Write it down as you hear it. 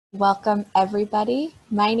Welcome, everybody.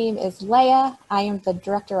 My name is Leah. I am the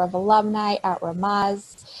Director of Alumni at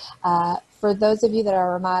Ramaz. For those of you that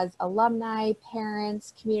are Ramaz alumni,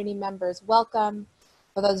 parents, community members, welcome.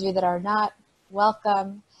 For those of you that are not,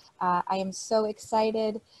 welcome. I am so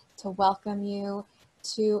excited to welcome you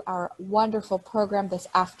to our wonderful program this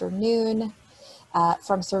afternoon.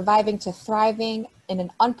 From surviving to thriving in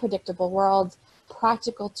an unpredictable world,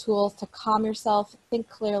 practical tools to calm yourself, think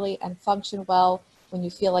clearly, and function well when you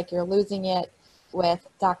feel like you're losing it, with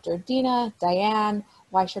Dr. Dina, Diane,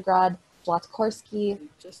 Wyshogrod, Zlotogorski.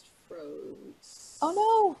 Just froze. Oh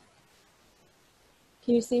no!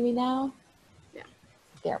 Can you see me now? Yeah.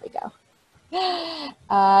 There we go.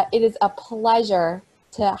 It is a pleasure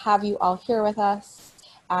to have you all here with us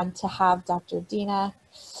and to have Dr. Dina.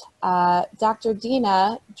 Dr.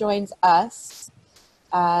 Dina joins us.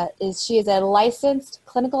 She is a licensed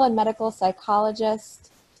clinical and medical psychologist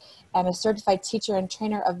and a certified teacher and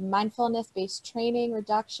trainer of mindfulness-based training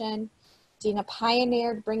reduction. Dina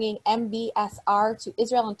pioneered bringing MBSR to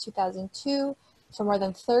Israel in 2002. For more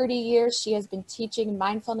than 30 years, she has been teaching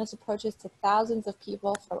mindfulness approaches to thousands of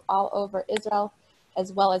people from all over Israel,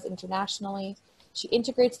 as well as internationally. She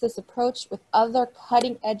integrates this approach with other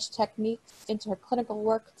cutting-edge techniques into her clinical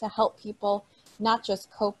work to help people not just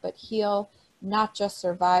cope but heal, not just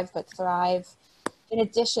survive but thrive. In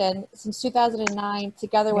addition, since 2009,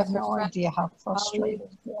 together with her friends, no idea how frustrated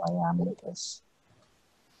I am with this.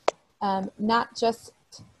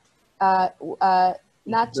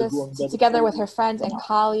 Together with her friends and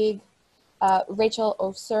colleague, Rachel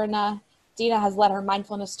Oserna, Dina has led her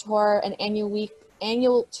mindfulness tour, an annual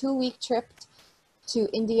 2-week trip to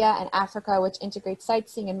India and Africa, which integrates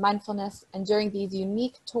sightseeing and mindfulness. And during these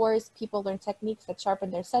unique tours, people learn techniques that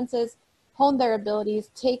sharpen their senses, hone their abilities,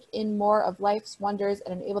 take in more of life's wonders,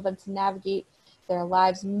 and enable them to navigate their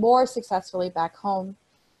lives more successfully back home.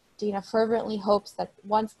 Dina fervently hopes that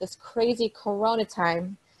once this crazy Corona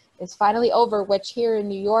time is finally over, which here in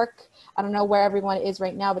New York, I don't know where everyone is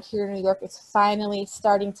right now, but here in New York, it's finally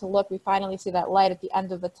starting to look, we finally see that light at the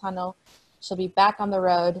end of the tunnel. She'll be back on the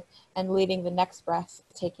road and leading the next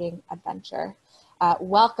breathtaking adventure.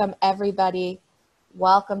 Welcome, everybody.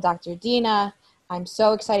 Welcome, Dr. Dina. I'm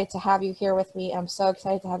so excited to have you here with me. I'm so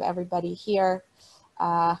excited to have everybody here.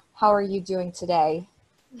 How are you doing today,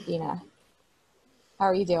 Dina? How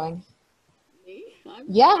are you doing? Me?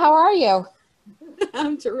 Yeah, how are you?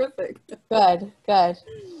 I'm terrific. Good, good.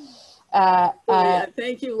 Yeah,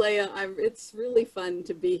 thank you, Leah. It's really fun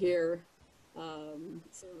to be here.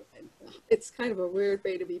 So it's kind of a weird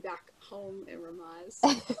way to be back home in Ramaz.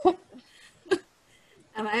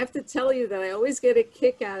 And I have to tell you that I always get a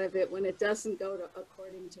kick out of it when it doesn't go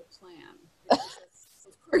according to plan.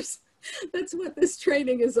 Of course, that's what this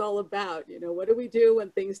training is all about. You know, what do we do when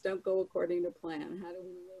things don't go according to plan? How do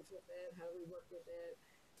we live with it? How do we work with it?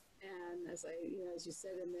 And as you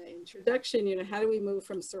said in the introduction, how do we move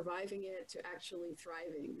from surviving it to actually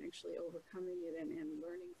thriving, actually overcoming it and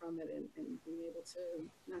learning from it and being able to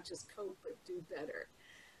not just cope, but do better.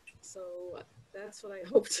 So that's what I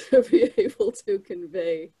hope to be able to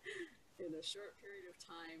convey in a short period of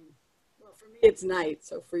time. Well, for me, it's night.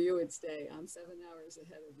 So for you, it's day. I'm 7 hours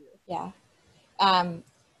ahead of you. Yeah.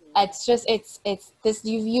 It's just, it's this,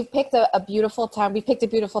 you've picked a beautiful time. We picked a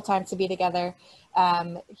beautiful time to be together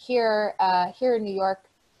here in New York.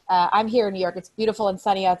 I'm here in New York. It's beautiful and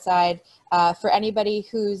sunny outside. For anybody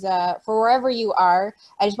who's, for wherever you are,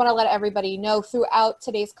 I just want to let everybody know throughout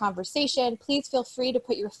today's conversation, please feel free to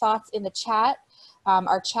put your thoughts in the chat.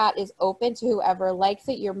 Our chat is open to whoever likes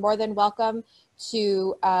it. You're more than welcome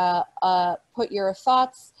to put your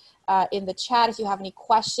thoughts in the chat. If you have any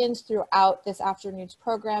questions throughout this afternoon's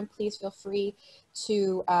program, please feel free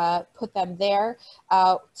to put them there.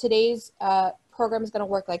 Today's program is going to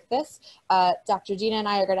work like this. Dr. Dina and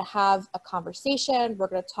I are going to have a conversation. We're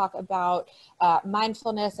going to talk about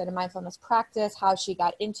mindfulness and a mindfulness practice, how she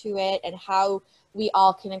got into it, and how we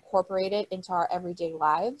all can incorporate it into our everyday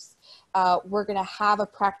lives. We're going to have a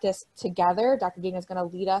practice together. Dr. Dina is going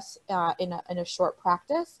to lead us in a short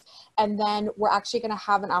practice. And then we're actually going to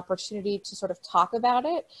have an opportunity to sort of talk about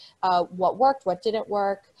it, what worked, what didn't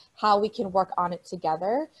work, how we can work on it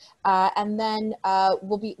together. And then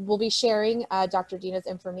we'll be sharing Dr. Dina's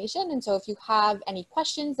information. And so if you have any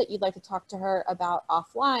questions that you'd like to talk to her about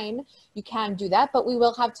offline, you can do that, but we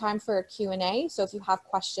will have time for a Q&A. So if you have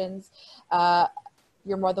questions,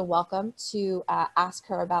 you're more than welcome to ask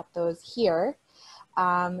her about those here.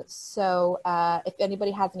 If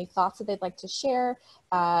anybody has any thoughts that they'd like to share,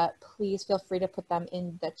 please feel free to put them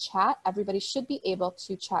in the chat. Everybody should be able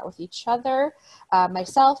to chat with each other,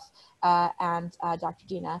 myself and Dr.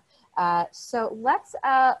 Dina. So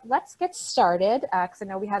let's get started, because I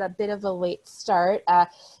know we had a bit of a late start.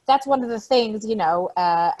 That's one of the things, you know,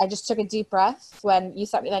 I just took a deep breath when you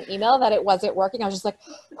sent me that email that it wasn't working. I was just like,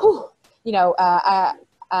 whew, you know,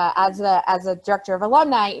 as a director of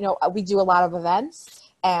alumni, you know, we do a lot of events.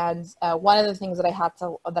 And one of the things that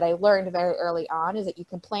I learned very early on is that you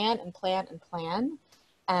can plan and plan and plan,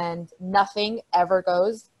 and nothing ever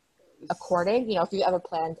goes according. You know, if you've ever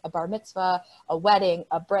planned a bar mitzvah, a wedding,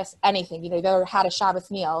 a bris, anything, you know, you've ever had a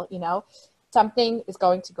Shabbos meal, you know, something is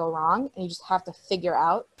going to go wrong, and you just have to figure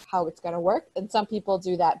out how it's going to work. And some people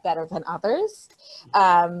do that better than others.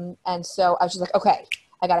 And so I was just like, okay,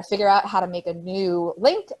 I got to figure out how to make a new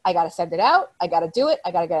link. I got to send it out. I got to do it.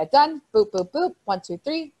 I got to get it done. Boop, boop, boop. 1, 2,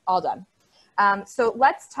 3, all done. So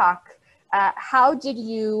let's talk. How did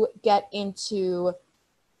you get into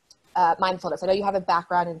mindfulness? I know you have a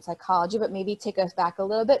background in psychology, but maybe take us back a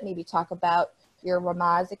little bit. Maybe talk about your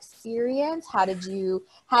Ramaz experience. How did you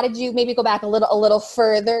maybe go back a little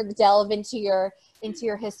further, delve into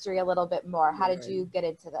your history a little bit more? How did you get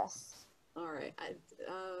into this? All right.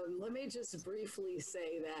 Let me just briefly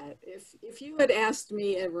say that if you had asked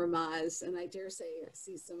me at Ramaz, and I dare say I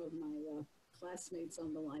see some of my classmates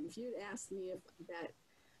on the line, if you'd asked me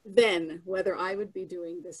then whether I would be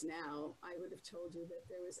doing this now, I would have told you that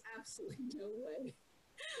there was absolutely no way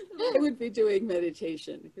I would be doing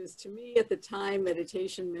meditation, because to me at the time,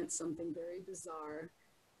 meditation meant something very bizarre.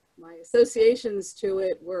 My associations to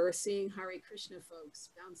it were seeing Hare Krishna folks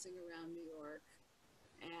bouncing around New York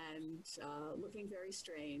and looking very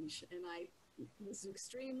strange. And I was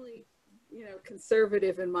extremely, you know,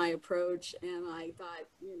 conservative in my approach. And I thought,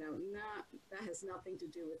 you know, that has nothing to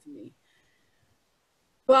do with me.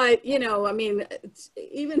 But, you know, I mean,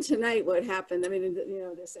 even tonight, what happened, I mean, you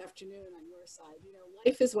know, this afternoon on your side, you know,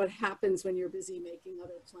 life is what happens when you're busy making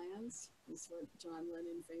other plans, is what John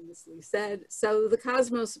Lennon famously said. So the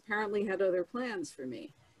cosmos apparently had other plans for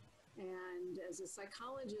me. And as a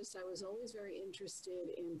psychologist, I was always very interested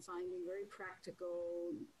in finding very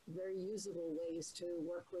practical, very usable ways to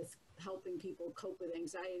work with helping people cope with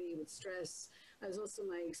anxiety, with stress.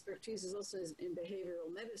 My expertise is also in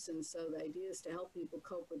behavioral medicine, so the idea is to help people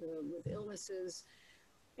cope with illnesses.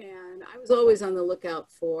 And I was always on the lookout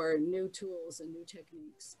for new tools and new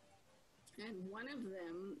techniques. And one of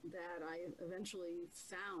them that I eventually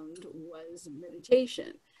found was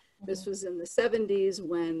meditation. This was in the 70s,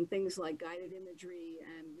 when things like guided imagery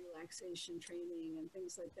and relaxation training and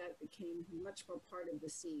things like that became much more part of the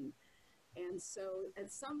scene. And so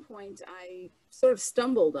at some point I sort of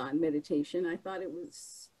stumbled on meditation. I thought it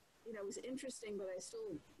was, you know, it was interesting, but I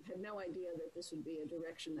still had no idea that this would be a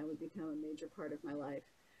direction that would become a major part of my life.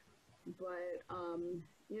 But,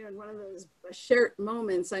 you know, in one of those shared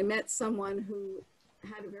moments, I met someone who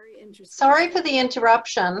had a very interesting... Sorry for the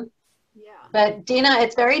interruption. Yeah. But Dina,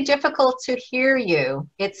 it's very difficult to hear you.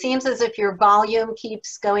 It seems as if your volume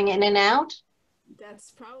keeps going in and out.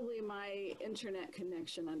 That's probably my internet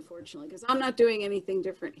connection, unfortunately, because I'm not doing anything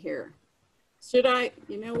different here. Should I?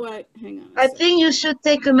 You know what? Hang on. I think you should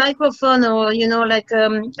take a microphone, or you know, like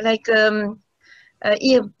head.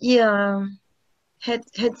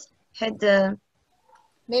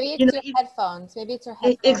 Maybe it's your headphones. Maybe it's your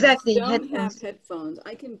headphones. Exactly. I don't have headphones.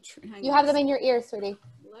 I can. You have them in your ears, sweetie.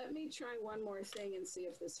 Let me try one more thing and see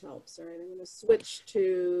if this helps. All right, I'm going to switch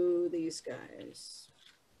to these guys.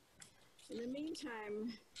 In the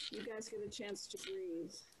meantime, you guys get a chance to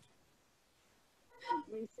breathe.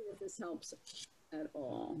 Let me see if this helps at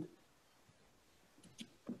all.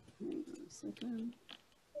 Hang on a second.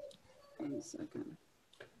 One second.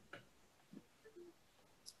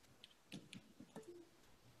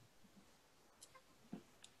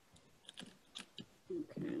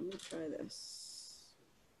 Okay, let me try this.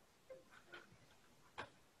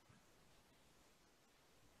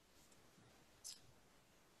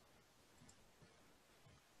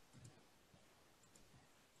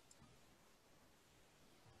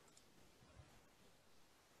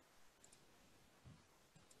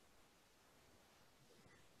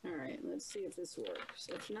 All right, let's see if this works.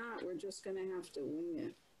 If not, we're just going to have to wing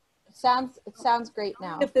it. It sounds great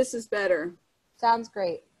now. If this is better. Sounds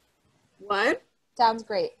great. What? Sounds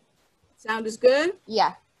great. Sound is good?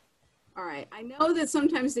 Yeah. All right. I know that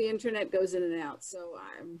sometimes the internet goes in and out, so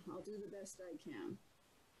I'll do the best I can.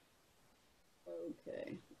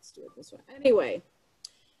 Okay, let's do it this way. Anyway,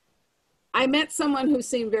 I met someone who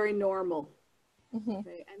seemed very normal. Mm-hmm.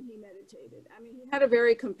 Okay, and he meditated. I mean, he had a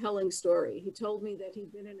very compelling story. He told me that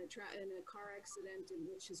he'd been in a car accident in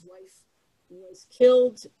which his wife was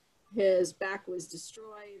killed his back was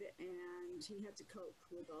destroyed, and he had to cope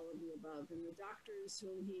with all of the above. And the doctors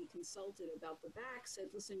whom he consulted about the back said,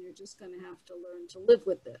 listen, you're just going to have to learn to live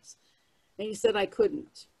with this. And he said, I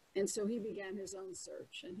couldn't. And so he began his own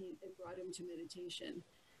search, and it brought him to meditation.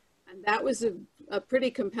 And that was a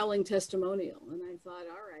pretty compelling testimonial. And I thought,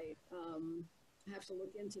 all right, I have to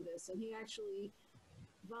look into this. And he actually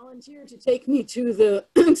volunteered to take me to the,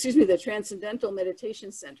 excuse me, the Transcendental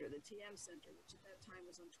Meditation Center, the TM Center, which at that time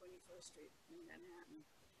was on 21st Street in Manhattan.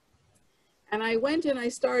 And I went and I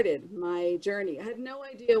started my journey. I had no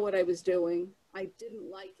idea what I was doing. I didn't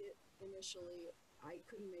like it initially. I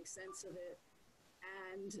couldn't make sense of it.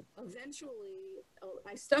 And eventually,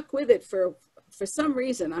 I stuck with it for some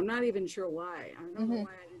reason. I'm not even sure why. I don't know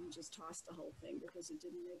why I didn't just toss the whole thing, because it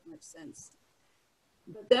didn't make much sense.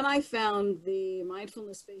 But then I found the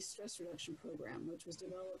Mindfulness-Based Stress Reduction Program, which was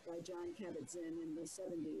developed by John Kabat-Zinn in the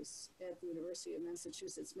 70s at the University of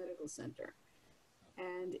Massachusetts Medical Center.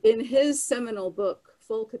 And in his seminal book,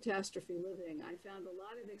 Full Catastrophe Living, I found a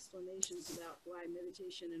lot of explanations about why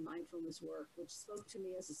meditation and mindfulness work, which spoke to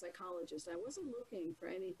me as a psychologist. I wasn't looking for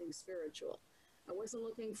anything spiritual. I wasn't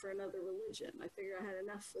looking for another religion. I figured I had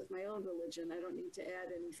enough with my own religion. I don't need to add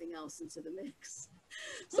anything else into the mix.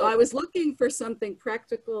 So I was looking for something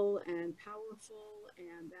practical and powerful,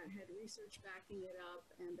 and that had research backing it up,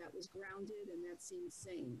 and that was grounded, and that seemed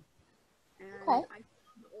sane. And I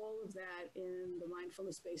found all of that in the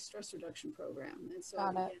Mindfulness-Based Stress Reduction Program. And so I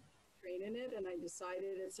began to train in it, and I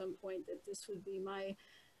decided at some point that this would be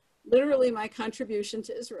literally my contribution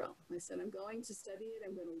to Israel. I said, I'm going to study it,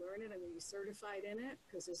 I'm going to learn it, I'm going to be certified in it,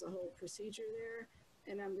 because there's a whole procedure there,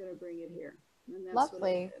 and I'm going to bring it here. And that's what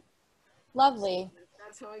I did. Lovely. So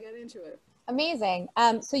that's how I got into it. Amazing.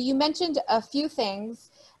 So you mentioned a few things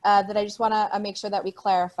that I just want to make sure that we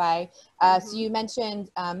clarify. So you mentioned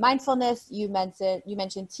mindfulness, you mentioned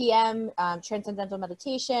TM, transcendental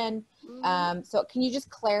meditation. So can you just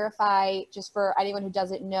clarify, just for anyone who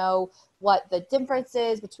doesn't know, what the difference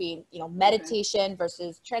is between, meditation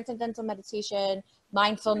versus transcendental meditation,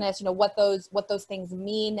 mindfulness, what those things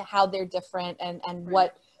mean, how they're different, and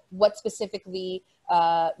what specifically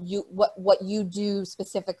what you do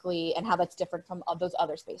specifically, and how that's different from those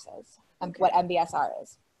other spaces, and what MBSR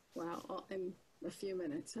is. Wow, in a few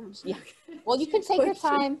minutes. Huh? Yeah. Well, you can take your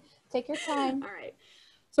time. Take your time. All right.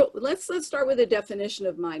 So let's start with a definition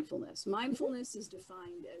of mindfulness. Mindfulness is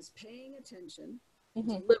defined as paying attention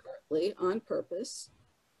deliberately, on purpose,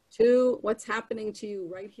 to what's happening to you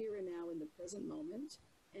right here and now in the present moment,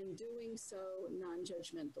 and doing so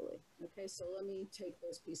non-judgmentally. Okay, so let me take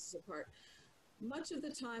those pieces apart. Much of the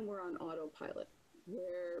time we're on autopilot.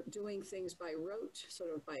 We're doing things by rote,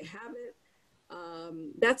 sort of by habit.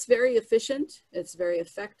 That's very efficient. It's very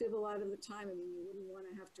effective a lot of the time. I mean, you wouldn't want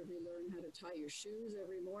to have to relearn how to tie your shoes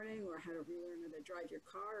every morning, or how to relearn how to drive your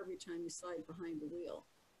car every time you slide behind the wheel.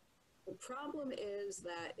 The problem is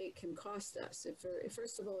that it can cost us.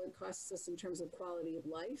 First of all, it costs us in terms of quality of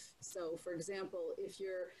life. So, for example, if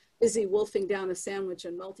you're busy wolfing down a sandwich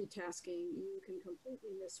and multitasking, you can completely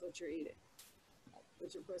miss what you're eating,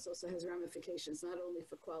 which of course also has ramifications, not only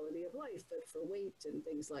for quality of life, but for weight and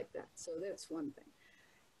things like that. So that's one thing.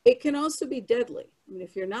 It can also be deadly. I mean,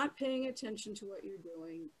 if you're not paying attention to what you're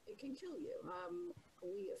doing, it can kill you.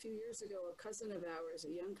 A few years ago, a cousin of ours,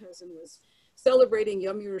 a young cousin, was celebrating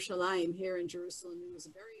Yom Yerushalayim here in Jerusalem. He was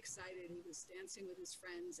very excited. He was dancing with his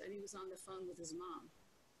friends, and he was on the phone with his mom.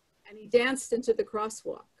 And he danced into the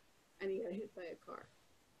crosswalk, and he got hit by a car.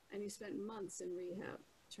 And he spent months in rehab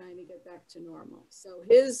trying to get back to normal. So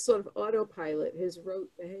his sort of autopilot, his rote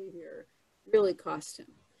behavior, really cost him.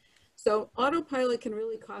 So autopilot can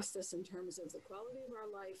really cost us in terms of the quality of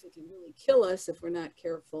our life. It can really kill us if we're not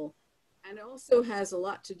careful. And it also has a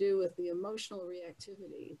lot to do with the emotional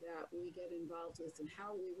reactivity that we get involved with and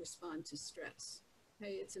how we respond to stress.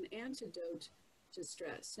 Okay, it's an antidote to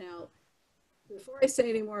stress. Now, before I say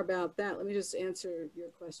any more about that, let me just answer your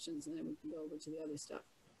questions, and then we can go over to the other stuff.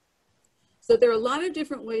 So there are a lot of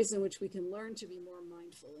different ways in which we can learn to be more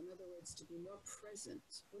mindful. In other words, to be more present.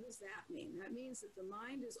 What does that mean? That means that the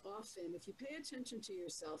mind is often, if you pay attention to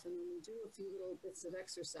yourself, and when we do a few little bits of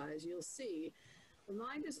exercise, you'll see the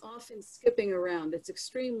mind is often skipping around. It's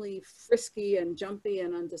extremely frisky and jumpy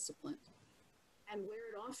and undisciplined. And where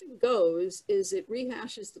it often goes is it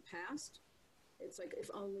rehashes the past. It's like, if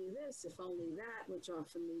only this, if only that, which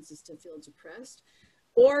often leads us to feel depressed.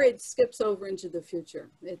 Or it skips over into the future.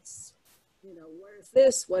 It's, what if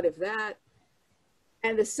this, what if that?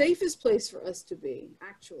 And the safest place for us to be,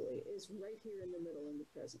 actually, is right here in the middle, in the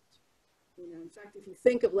present. In fact, if you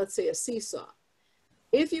think of, let's say, a seesaw,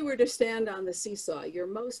 if you were to stand on the seesaw, you're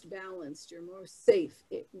most balanced, you're most safe,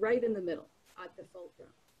 right in the middle at the fulcrum,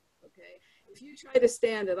 okay? If you try to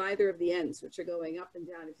stand at either of the ends, which are going up and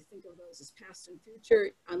down, if you think of those as past and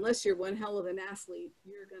future, unless you're one hell of an athlete,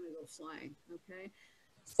 you're going to go flying, okay?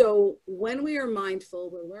 So when we are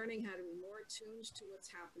mindful, we're learning how to be more attuned to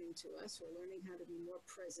what's happening to us. We're learning how to be more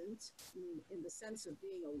present in the sense of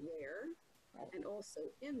being aware and also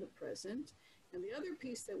in the present. And the other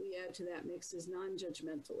piece that we add to that mix is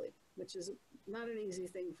non-judgmentally, which is not an easy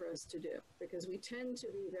thing for us to do because we tend to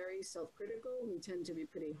be very self-critical. We tend to be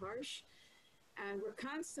pretty harsh. And we're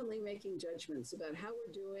constantly making judgments about how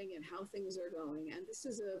we're doing and how things are going. And this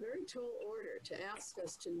is a very tall order to ask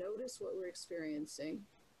us to notice what we're experiencing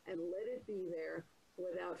and let it be there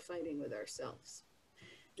without fighting with ourselves.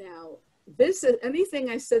 Now, anything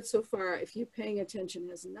I said so far, if you're paying attention,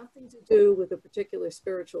 has nothing to do with a particular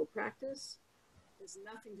spiritual practice. Has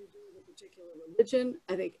nothing to do with a particular religion.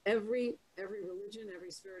 I think every religion,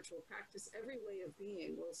 every spiritual practice, every way of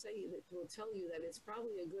being will tell you that it's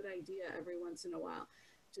probably a good idea every once in a while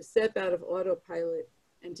to step out of autopilot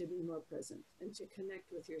and to be more present and to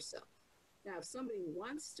connect with yourself. Now, if somebody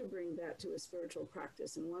wants to bring that to a spiritual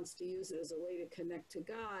practice and wants to use it as a way to connect to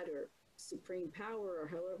God or supreme power or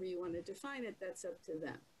however you want to define it, that's up to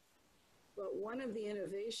them. But one of the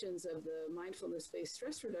innovations of the mindfulness-based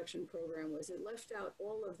stress reduction program was it left out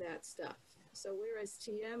all of that stuff. So whereas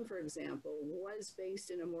TM, for example, was based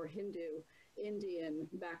in a more Hindu, Indian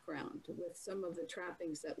background with some of the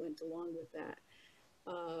trappings that went along with that,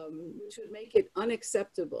 which would make it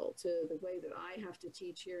unacceptable to the way that I have to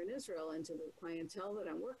teach here in Israel and to the clientele that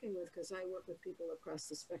I'm working with, because I work with people across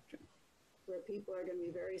the spectrum, where people are going to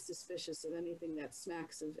be very suspicious of anything that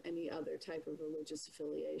smacks of any other type of religious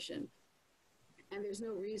affiliation. And there's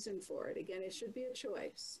no reason for it. Again, it should be a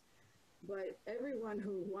choice. But everyone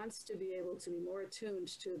who wants to be able to be more attuned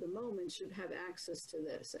to the moment should have access to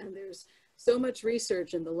this. And there's so much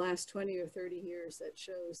research in the last 20 or 30 years that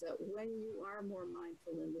shows that when you are more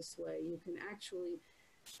mindful in this way, you can actually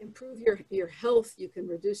improve your health, you can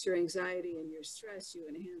reduce your anxiety and your stress, you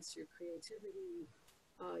enhance your creativity,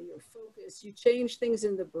 your focus, you change things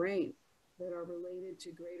in the brain that are related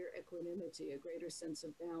to greater equanimity, a greater sense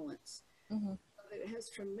of balance. Mm-hmm. It has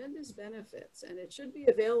tremendous benefits, and it should be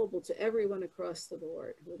available to everyone across the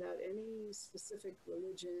board without any specific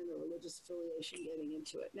religion or religious affiliation getting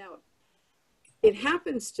into it. Now, it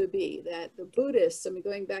happens to be that the Buddhists, I mean,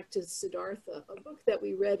 going back to Siddhartha, a book that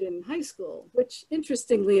we read in high school, which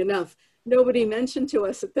interestingly enough, nobody mentioned to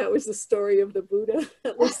us that was the story of the Buddha,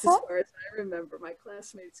 at least as far as I remember. My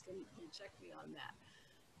classmates can check me on that.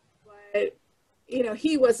 But you know,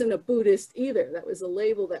 he wasn't a Buddhist either. That was a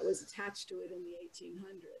label that was attached to it in the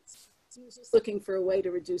 1800s. So he was just looking for a way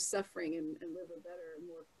to reduce suffering and live a better,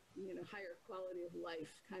 more, you know, higher quality of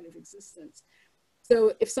life kind of existence.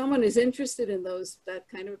 So if someone is interested in that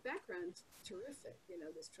kind of background, terrific. You know,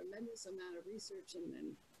 there's tremendous amount of research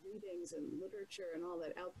and readings and literature and all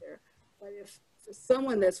that out there. But if for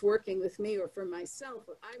someone that's working with me or for myself,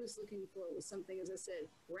 what I was looking for was something, as I said,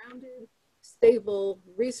 grounded, stable,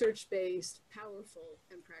 research-based, powerful,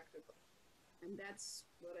 and practical. And that's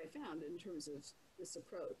what I found in terms of this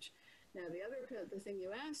approach. Now, the thing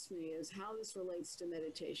you asked me is how this relates to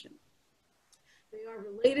meditation. They are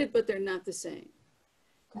related, but they're not the same.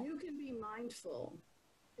 Okay. You can be mindful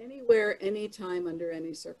anywhere, anytime, under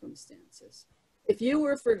any circumstances. If you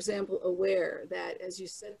were, for example, aware that as you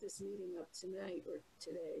set this meeting up tonight or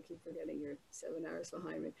today, I keep forgetting you're 7 hours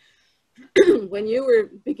behind me, when you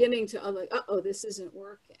were beginning to, like, this isn't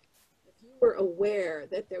working. If you were aware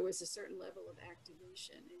that there was a certain level of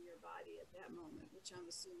activation in your body at that moment, which I'm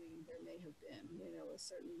assuming there may have been, you know, a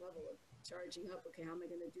certain level of charging up, okay, how am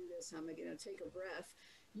I going to do this? How am I going to take a breath?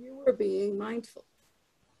 You were being mindful.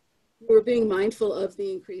 You were being mindful of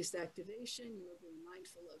the increased activation. You were being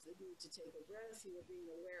mindful of the need to take a breath. You were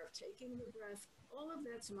being aware of taking the breath. All of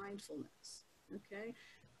that's mindfulness, okay?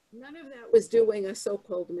 None of that was doing a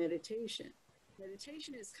so-called meditation.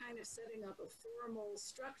 Meditation is kind of setting up a formal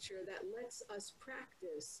structure that lets us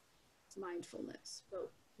practice mindfulness.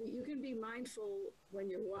 But you can be mindful when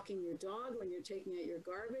you're walking your dog, when you're taking out your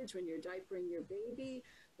garbage, when you're diapering your baby,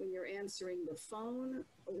 when you're answering the phone,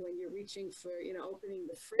 or when you're reaching for, you know, opening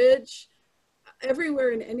the fridge,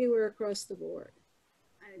 everywhere and anywhere across the board.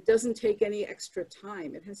 And it doesn't take any extra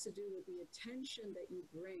time. It has to do with the attention that you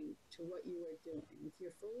bring to what you are doing. If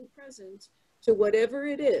you're fully present to whatever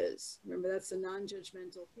it is, remember that's a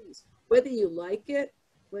non-judgmental piece. Whether you like it,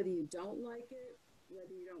 whether you don't like it,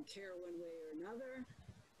 whether you don't care one way or another,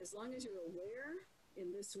 as long as you're aware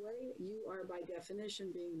in this way, you are by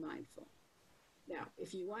definition being mindful. Now,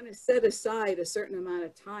 if you want to set aside a certain amount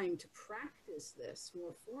of time to practice this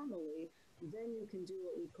more formally, then you can do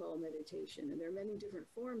what we call meditation. And there are many different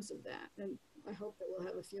forms of that. And I hope that we'll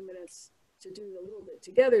have a few minutes to do a little bit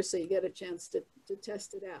together so you get a chance to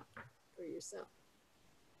test it out for yourself.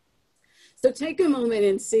 So take a moment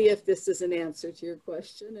and see if this is an answer to your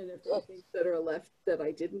question, and if there are things that are left that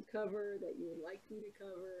I didn't cover that you would like me to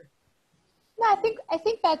cover. No, I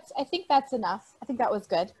think that's enough. I think that was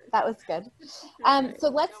good. That was good. So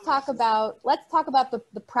let's talk about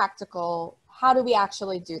the practical. How do we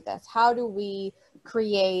actually do this? How do we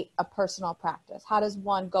create a personal practice? How does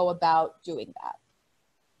one go about doing that?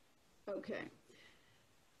 Okay.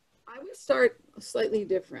 I would start slightly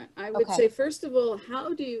different. I would say, first of all,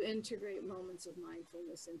 how do you integrate moments of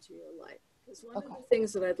mindfulness into your life? Because one of the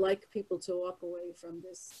things that I'd like people to walk away from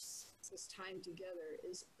this time together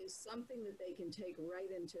is something that they can take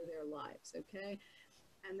right into their lives, okay?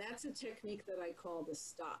 And that's a technique that I call the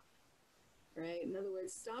STOP, right? In other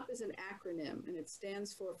words, STOP is an acronym, and it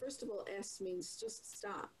stands for, first of all, S means just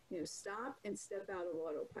stop. You know, stop and step out of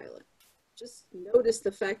autopilot. Just notice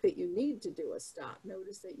the fact that you need to do a stop.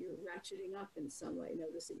 Notice that you're ratcheting up in some way.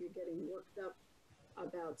 Notice that you're getting worked up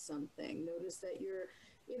about something. Notice that you're,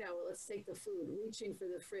 you know, let's take the food, reaching for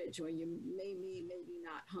the fridge when you maybe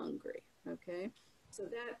not hungry, okay? So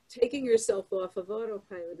that taking yourself off of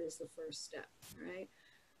autopilot is the first step, right?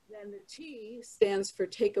 Then the T stands for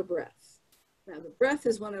take a breath. Now, the breath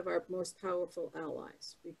is one of our most powerful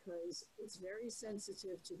allies because it's very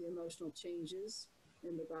sensitive to the emotional changes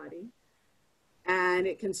in the body. And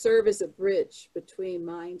it can serve as a bridge between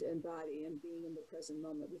mind and body and being in the present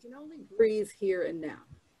moment. We can only breathe here and now.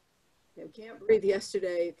 Okay, we can't breathe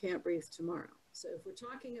yesterday, you can't breathe tomorrow. So if we're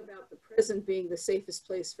talking about the present being the safest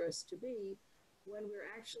place for us to be, when we're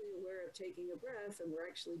actually aware of taking a breath and we're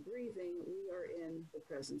actually breathing, we are in the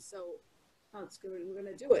present. So it's good. We're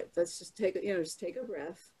going to do it. Let's just take a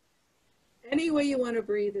breath. Any way you want to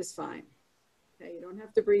breathe is fine. Okay, you don't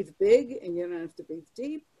have to breathe big and you don't have to breathe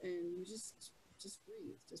deep, and you just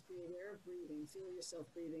breathe. Just be aware of breathing. Feel yourself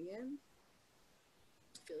breathing in.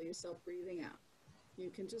 Feel yourself breathing out. You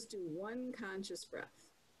can just do one conscious breath.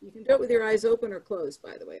 You can do it with your eyes open or closed,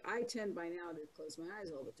 by the way. I tend by now to close my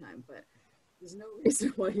eyes all the time, but there's no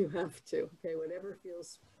reason why you have to. Okay, whatever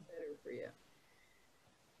feels better for you.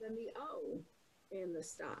 Then the O in the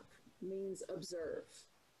stop means observe.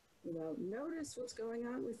 You know, notice what's going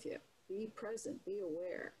on with you. Be present, be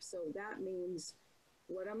aware. So that means,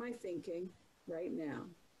 what am I thinking right now?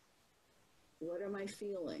 What am I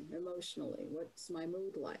feeling emotionally? What's my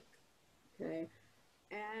mood like? Okay.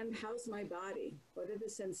 And how's my body? What are the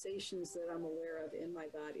sensations that I'm aware of in my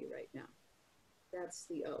body right now? That's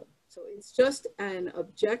the O. So it's just an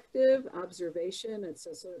objective observation. It's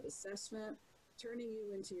a sort of assessment, turning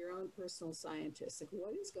you into your own personal scientist. Like,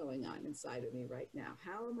 what is going on inside of me right now?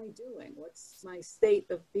 How am I doing? What's my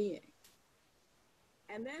state of being?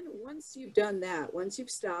 And then once you've done that, once you've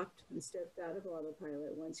stopped and stepped out of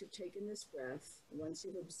autopilot, once you've taken this breath, once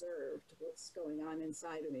you've observed what's going on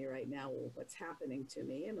inside of me right now, what's happening to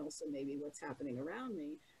me, and also maybe what's happening around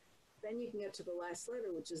me, then you can get to the last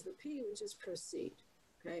letter, which is the P, which is proceed.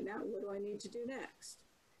 Okay, now what do I need to do next?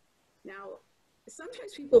 Now,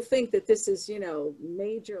 sometimes people think that this is, you know,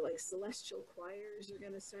 major, like celestial choirs are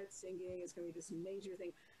going to start singing. It's going to be this major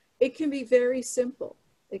thing. It can be very simple.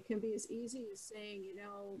 It can be as easy as saying, you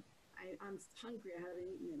know, I'm hungry, I haven't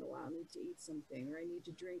eaten in a while, I need to eat something, or I need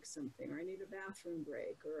to drink something, or I need a bathroom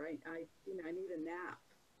break, or I need a nap,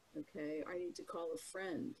 okay, or I need to call a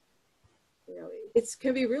friend. You know, it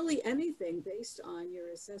can be really anything based on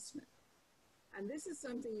your assessment. And this is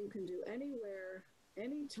something you can do anywhere,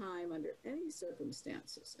 anytime, under any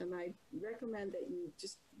circumstances. And I recommend that you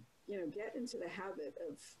just, you know, get into the habit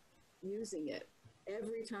of using it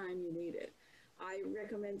every time you need it. I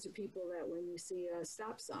recommend to people that when you see a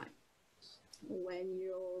stop sign, when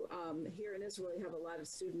you, here in Israel, you have a lot of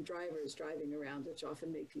student drivers driving around, which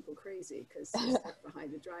often make people crazy because they're stuck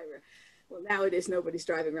behind a driver. Well, nowadays, nobody's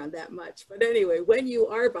driving around that much. But anyway, when you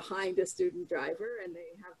are behind a student driver and they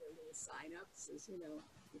have their little sign up, says, you know,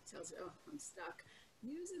 it tells you, oh, I'm stuck,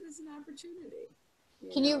 use it as an opportunity.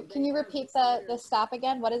 Can you repeat the stop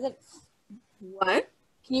again? What is it? What?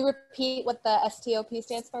 Can you repeat what the STOP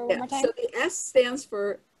stands for one more time? So the S stands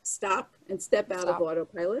for stop and step out of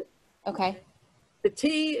autopilot. Okay. The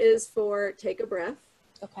T is for take a breath.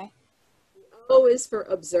 Okay. The O is for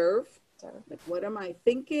observe. Like, what am I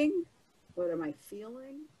thinking? What am I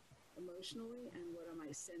feeling emotionally? And what am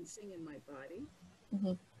I sensing in my body? Mm-hmm.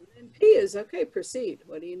 And then P is, okay, proceed.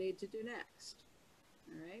 What do you need to do next?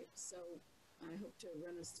 All right. So I hope to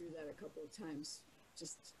run us through that a couple of times,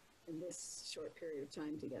 just in this short period of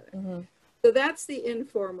time together. Mm-hmm. So that's the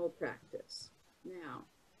informal practice. Now,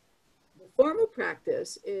 the formal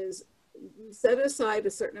practice is you set aside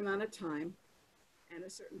a certain amount of time and a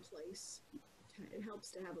certain place. It helps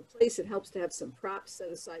to have a place. It helps to have some props set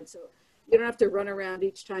aside. So you don't have to run around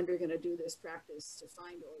each time you're going to do this practice to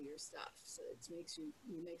find all your stuff. So it makes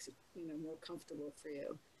it more comfortable for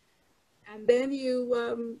you. And then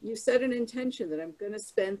you set an intention that I'm going to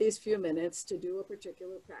spend these few minutes to do a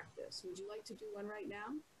particular practice. Would you like to do one right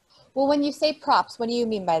now? Well, when you say props, what do you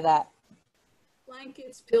mean by that?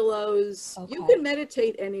 Blankets, pillows. Okay. You can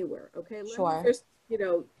meditate anywhere. Okay. Sure. Let me first, you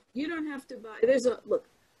don't have to buy. Look,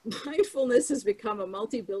 mindfulness has become a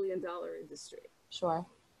multi-billion-dollar industry. Sure. All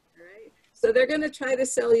right. So they're going to try to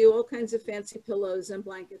sell you all kinds of fancy pillows and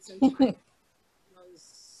blankets and pillows,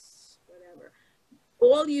 whatever.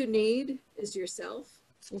 All you need is yourself,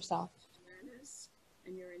 awareness,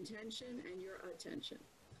 and your intention and your attention.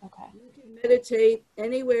 Okay. You can meditate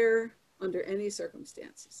anywhere under any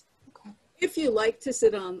circumstances. Okay. If you like to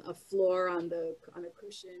sit on a floor on a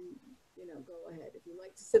cushion, go ahead. If you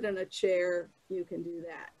like to sit in a chair, you can do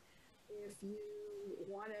that. If you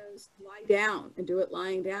want to lie down and do it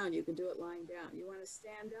lying down, you can do it lying down. You want to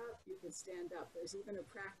stand up, you can stand up. There's even a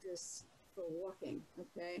practice for walking.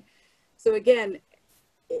 Okay. So again,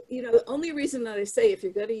 the only reason that I say if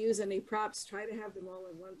you're going to use any props, try to have them all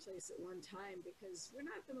in one place at one time, because we're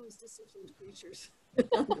not the most disciplined creatures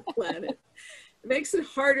on the planet. It makes it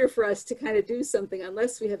harder for us to kind of do something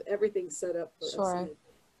unless we have everything set up for us.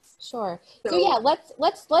 Sure. So yeah,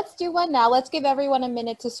 let's do one now. Let's give everyone a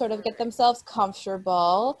minute to sort of get themselves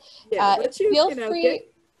comfortable. Yeah,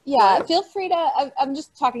 feel free to, I'm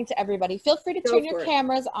just talking to everybody. Feel free to turn your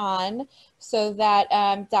cameras on so that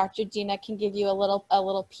Dr. Dina can give you a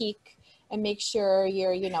little peek and make sure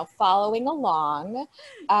you're, following along.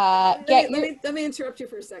 Let me interrupt you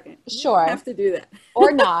for a second. Sure. You don't have to do that.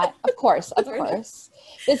 Or not, of course.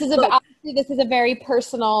 This is a very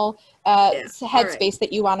personal headspace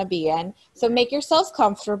that you want to be in. So make yourselves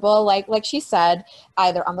comfortable, like she said,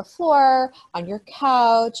 either on the floor, on your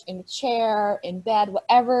couch, in a chair, in bed,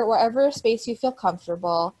 wherever space you feel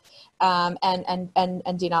comfortable. And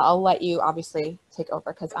Dina, I'll let you obviously take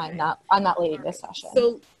over because I'm not leading this session.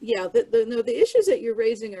 So yeah, the issues that you're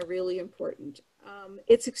raising are really important.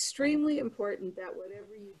 It's extremely important that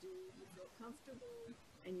whatever you do, you feel comfortable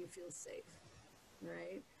and you feel safe,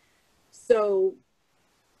 right? So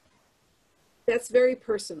that's very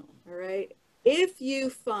personal, all right? If you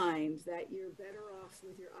find that you're better off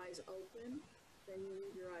with your eyes open, then you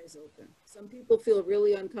leave your eyes open. Some people feel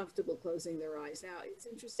really uncomfortable closing their eyes. Now, it's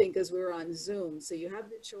interesting because we're on Zoom, so you have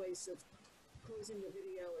the choice of closing the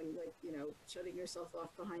video and shutting yourself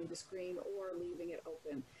off behind the screen or leaving it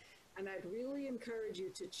open. And I'd really encourage you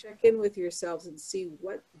to check in with yourselves and see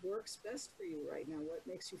what works best for you right now, what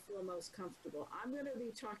makes you feel most comfortable. I'm going to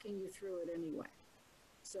be talking you through it anyway.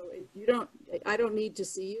 So I don't need to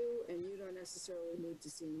see you, and you don't necessarily need to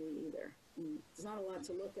see me either. There's not a lot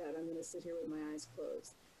to look at. I'm going to sit here with my eyes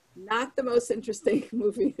closed. Not the most interesting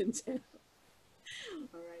movie in town.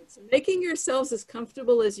 All right, so making yourselves as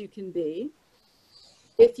comfortable as you can be.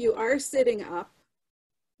 If you are sitting up,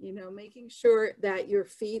 making sure that your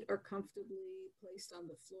feet are comfortably placed on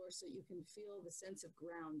the floor so you can feel the sense of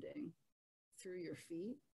grounding through your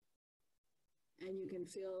feet. And you can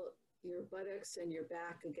feel your buttocks and your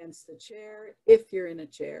back against the chair if you're in a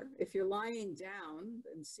chair. If you're lying down,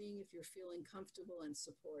 then seeing if you're feeling comfortable and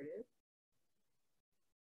supported.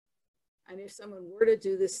 And if someone were to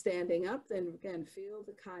do this standing up, then again, feel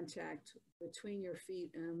the contact between your feet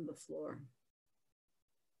and the floor.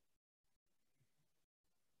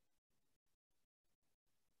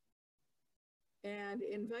 And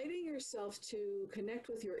inviting yourself to connect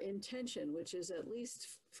with your intention, which is, at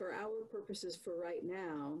least for our purposes for right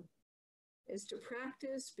now, is to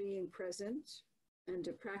practice being present and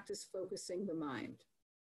to practice focusing the mind.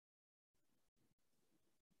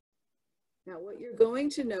 Now, what you're going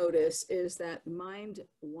to notice is that mind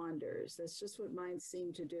wanders. That's just what minds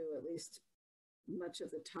seem to do, at least much of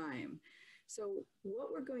the time. So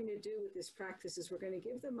what we're going to do with this practice is we're going to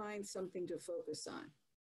give the mind something to focus on.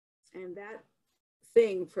 And that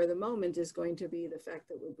thing for the moment is going to be the fact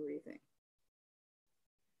that we're breathing.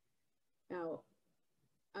 Now,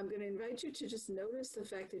 I'm going to invite you to just notice the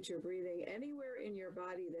fact that you're breathing anywhere in your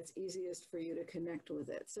body that's easiest for you to connect with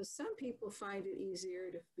it. So some people find it easier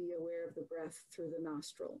to be aware of the breath through the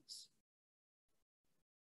nostrils.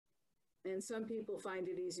 And some people find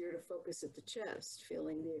it easier to focus at the chest,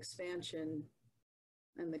 feeling the expansion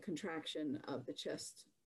and the contraction of the chest.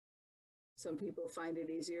 Some people find it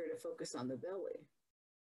easier to focus on the belly,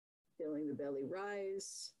 feeling the belly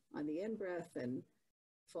rise on the in-breath and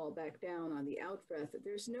fall back down on the out-breath.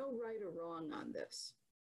 There's no right or wrong on this.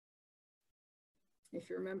 If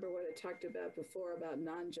you remember what I talked about before about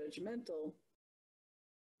non-judgmental,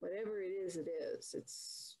 whatever it is, it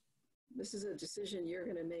is. This is a decision you're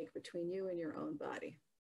going to make between you and your own body.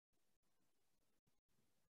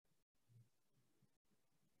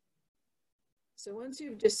 So once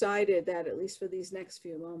you've decided that, at least for these next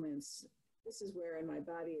few moments, this is where in my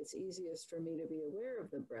body it's easiest for me to be aware of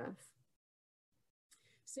the breath,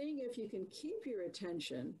 seeing if you can keep your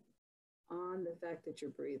attention on the fact that you're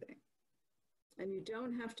breathing. And you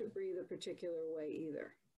don't have to breathe a particular way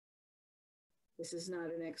either. This is not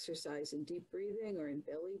an exercise in deep breathing or in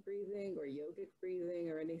belly breathing or yogic breathing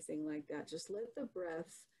or anything like that. Just let the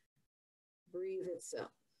breath breathe itself.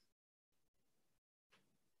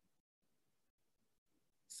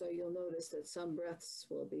 So you'll notice that some breaths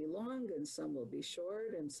will be long and some will be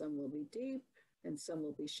short and some will be deep and some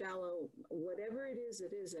will be shallow. Whatever it is,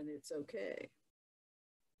 and it's okay.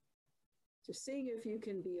 Just seeing if you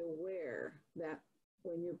can be aware that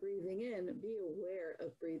when you're breathing in, be aware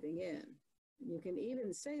of breathing in. You can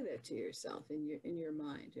even say that to yourself in your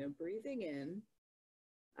mind. You know, breathing in,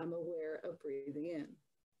 I'm aware of breathing in.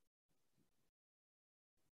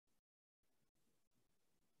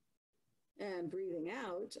 And breathing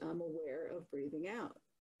out, I'm aware of breathing out.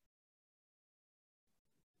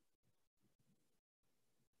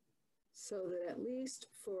 So that at least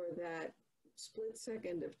for that split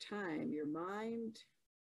second of time, your mind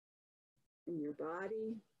and your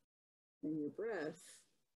body and your breath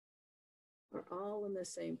are all in the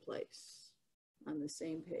same place, on the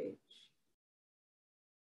same page.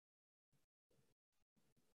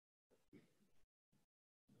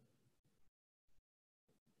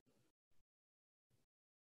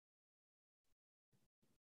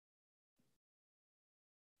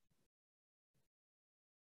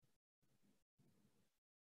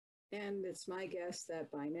 And it's my guess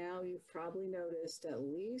that by now you've probably noticed at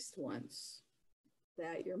least once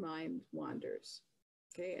that your mind wanders.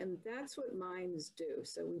 Okay, and that's what minds do.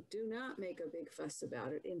 So we do not make a big fuss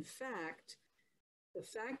about it. In fact, the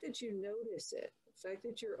fact that you notice it, the fact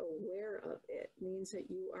that you're aware of it, means that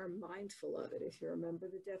you are mindful of it. If you remember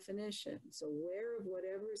the definition, it's aware of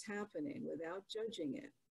whatever is happening without judging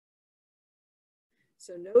it.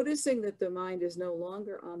 So noticing that the mind is no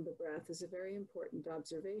longer on the breath is a very important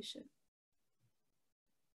observation.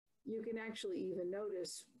 You can actually even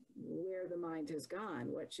notice where the mind has gone,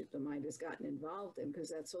 what the mind has gotten involved in, because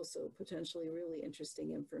that's also potentially really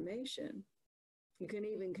interesting information. You can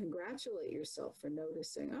even congratulate yourself for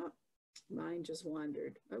noticing, oh, mind just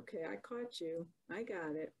wandered. Okay, I caught you. I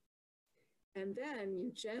got it. And then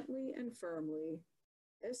you gently and firmly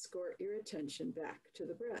escort your attention back to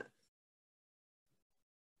the breath.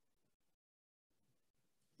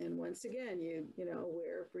 And once again, you know,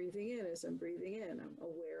 aware of breathing in as I'm breathing in. I'm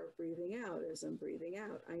aware of breathing out as I'm breathing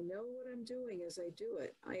out. I know what I'm doing as I do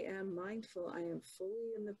it. I am mindful. I am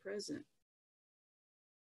fully in the present.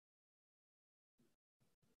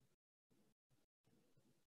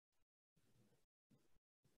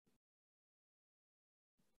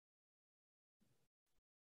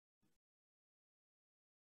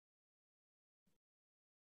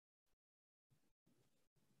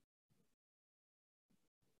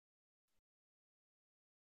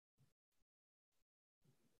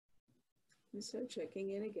 And so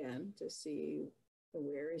checking in again to see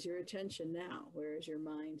where is your attention now? Where is your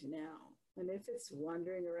mind now? And if it's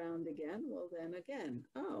wandering around again, well then again,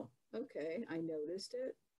 oh, okay, I noticed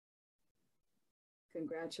it.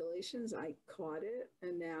 Congratulations, I caught it.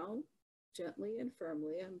 And now gently and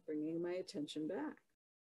firmly, I'm bringing my attention back.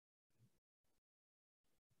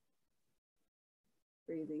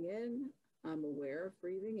 Breathing in, I'm aware of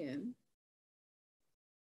breathing in.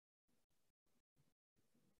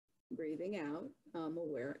 Breathing out, I'm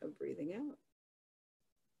aware of breathing out.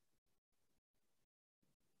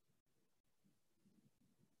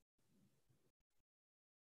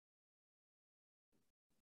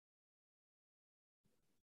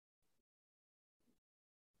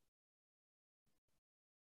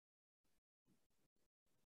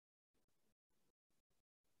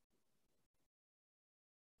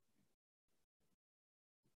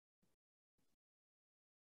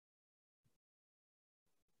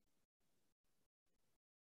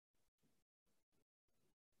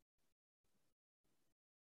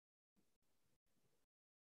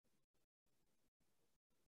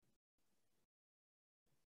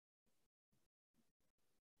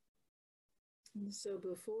 And so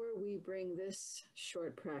before we bring this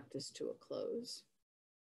short practice to a close,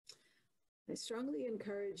 I strongly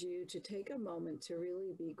encourage you to take a moment to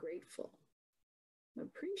really be grateful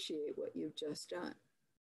appreciate what you've just done.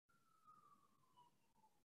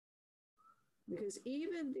 Because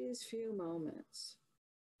even these few moments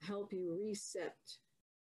help you reset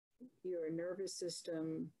your nervous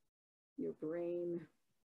system, your brain,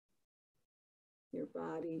 your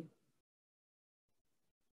body.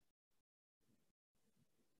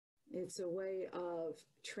 It's a way of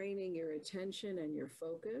training your attention and your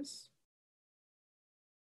focus.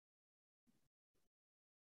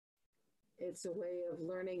 It's a way of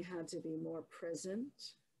learning how to be more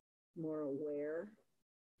present, more aware.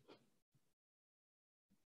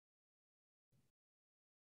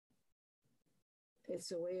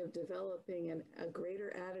 It's a way of developing a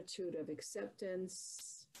greater attitude of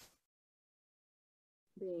acceptance,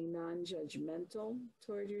 being non-judgmental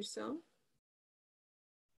toward yourself,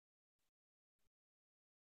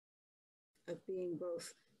 of being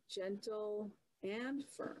both gentle and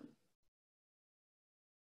firm.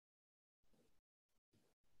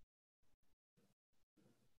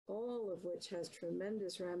 All of which has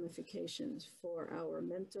tremendous ramifications for our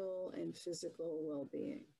mental and physical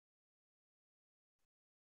well-being.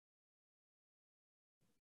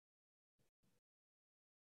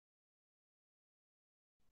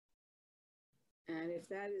 And if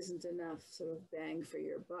that isn't enough sort of bang for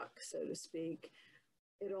your buck, so to speak,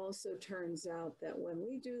 it also turns out that when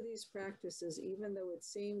we do these practices, even though it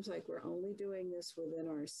seems like we're only doing this within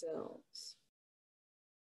ourselves,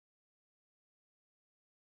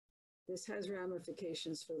 this has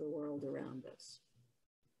ramifications for the world around us.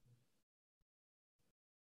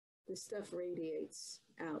 This stuff radiates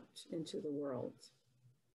out into the world.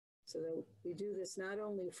 So that we do this not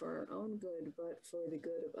only for our own good, but for the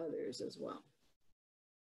good of others as well.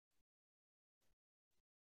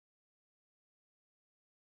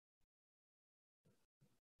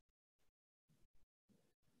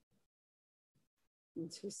 And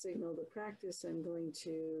to signal the practice, I'm going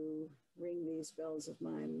to ring these bells of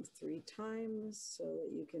mine 3 times so that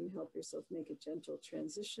you can help yourself make a gentle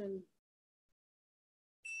transition.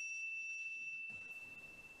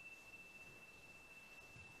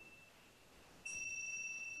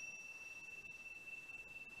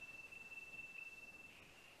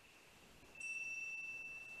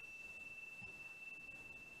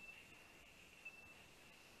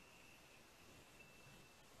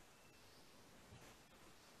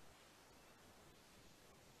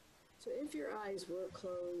 So if your eyes were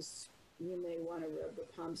closed, you may want to rub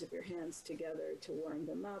the palms of your hands together to warm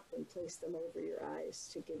them up and place them over your eyes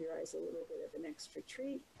to give your eyes a little bit of an extra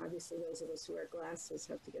treat. Obviously, those of us who wear glasses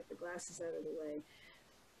have to get the glasses out of the way.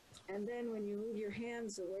 And then when you move your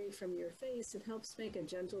hands away from your face, it helps make a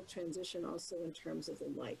gentle transition also in terms of the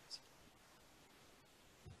light.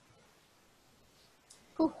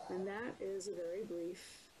 Ooh. And that is a very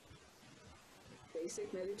brief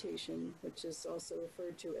basic meditation, which is also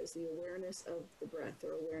referred to as the awareness of the breath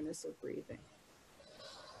or awareness of breathing.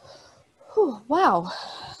 Whew, wow,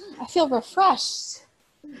 I feel refreshed.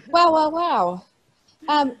 Wow, wow, wow.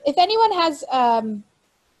 If anyone has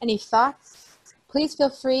any thoughts, please feel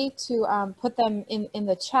free to put them in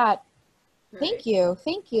the chat. Right. Thank you,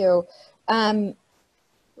 thank you. Well,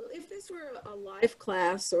 if this were a live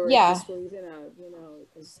class, or Yeah. if this were even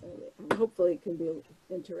hopefully it can be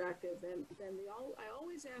interactive, then I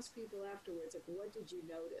always ask people afterwards, like, what did you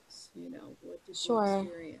notice? What did you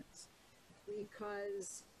experience?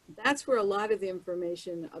 Because that's where a lot of the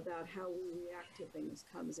information about how we react to things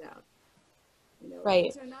comes out. Right.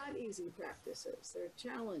 These are not easy practices; they're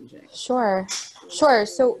challenging. Sure.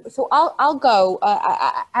 So I'll go.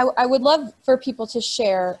 I would love for people to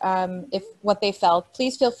share if what they felt.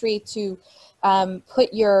 Please feel free to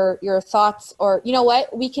put your thoughts, or you know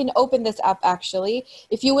what, we can open this up actually.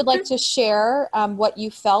 If you would like to share what you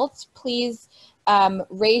felt, please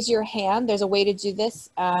raise your hand. There's a way to do this.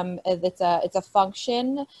 It's a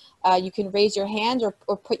function. You can raise your hand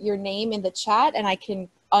or put your name in the chat, and I can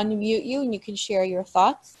unmute you and you can share your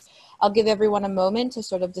thoughts. I'll give everyone a moment to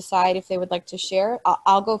sort of decide if they would like to share.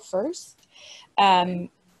 I'll go first. I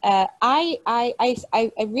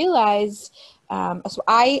realized, so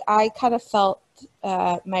I kind of felt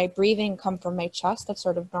my breathing come from my chest. That's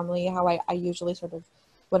sort of normally how I usually sort of,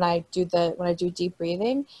 when I do deep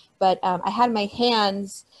breathing, but I had my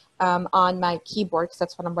hands on my keyboard, because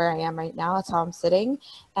that's where I am right now. That's how I'm sitting.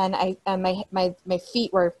 And my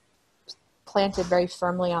feet were planted very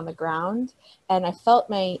firmly on the ground, and I felt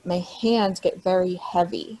my hands get very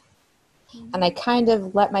heavy. And I kind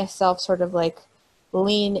of let myself sort of like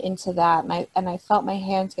lean into that. And I felt my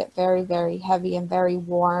hands get very, very heavy and very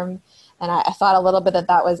warm. And I thought a little bit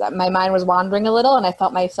that was, my mind was wandering a little, and I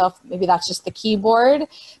felt myself, maybe that's just the keyboard.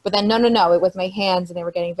 But then no, it was my hands, and they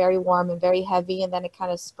were getting very warm and very heavy. And then it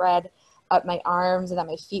kind of spread up my arms, and then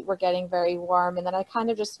my feet were getting very warm. And then I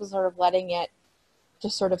kind of just was sort of letting it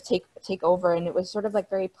just sort of take over. And it was sort of like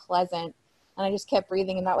very pleasant. And I just kept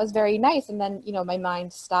breathing, and that was very nice. And then, you know, my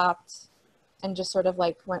mind stopped and just sort of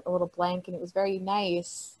like went a little blank, and it was very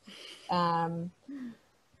nice. And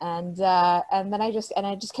then I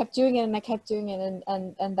just kept doing it, and I kept doing it,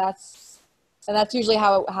 and that's usually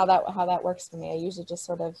how that works for me. I usually just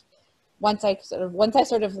sort of once I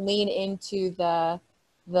sort of lean into the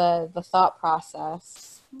thought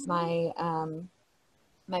process, my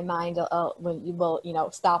mind will you know,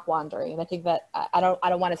 stop wandering. And I think that I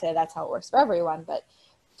don't want to say that's how it works for everyone, but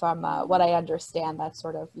from what I understand, that's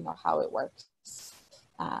sort of, you know, how it works.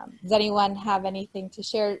 Does anyone have anything to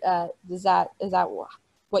share? Is that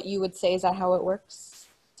what you would say? Is that how it works,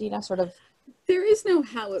 Dina? Sort of. There is no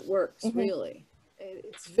how it works, really.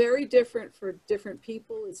 It's very different for different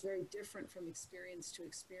people. It's very different from experience to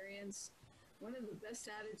experience. One of the best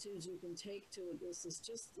attitudes you can take to this is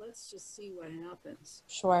let's just see what happens.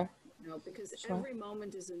 Sure. You know, because every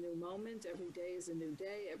moment is a new moment. Every day is a new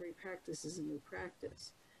day. Every practice is a new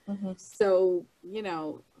practice. So, you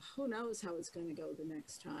know, who knows how it's going to go the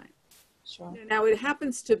next time. Sure. Now, it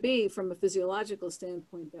happens to be, from a physiological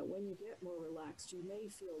standpoint, that when you get more relaxed, you may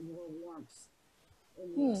feel more warmth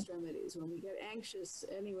in the extremities. When we get anxious,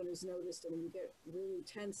 anyone who's noticed that when you get really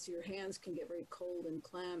tense, your hands can get very cold and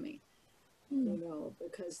clammy, you know,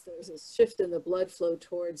 because there's a shift in the blood flow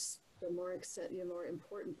towards the more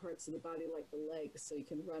important parts of the body, like the legs, so you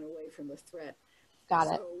can run away from the threat. Got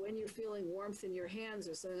it. So when you're feeling warmth in your hands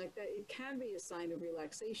or something like that, it can be a sign of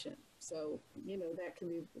relaxation. So, you know, that can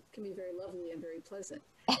be very lovely and very pleasant.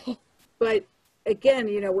 But again,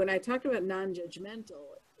 you know, when I talked about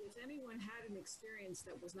non-judgmental, if anyone had an experience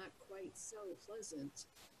that was not quite so pleasant,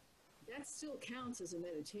 that still counts as a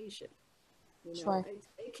meditation. You know, Sure.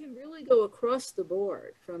 it can really go across the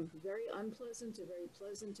board, from very unpleasant to very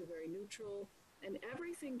pleasant to very neutral. And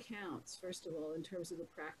everything counts, first of all, in terms of the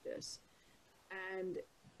practice. And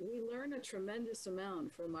we learn a tremendous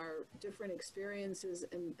amount from our different experiences,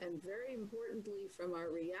 and very importantly from our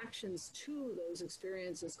reactions to those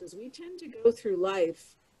experiences, because we tend to go through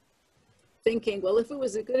life thinking, well, if it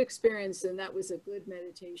was a good experience, then that was a good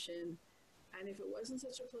meditation. And if it wasn't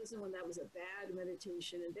such a pleasant one, that was a bad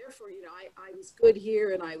meditation. And therefore, you know, I was good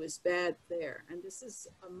here and I was bad there. And this is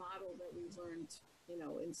a model that we've learned, you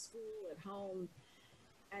know, in school, at home.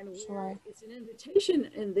 And it's an invitation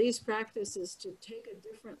in these practices to take a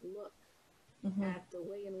different look at the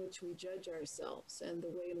way in which we judge ourselves and the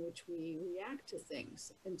way in which we react to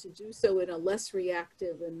things, and to do so in a less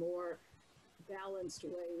reactive and more balanced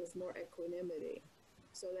way with more equanimity,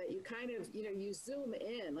 so that you kind of, you know, you zoom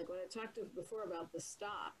in, like when I talked before about the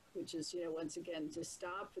stop, which is, you know, once again, to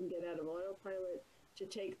stop and get out of autopilot, to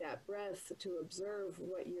take that breath, to observe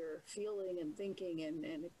what you're feeling and thinking and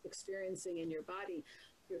experiencing in your body.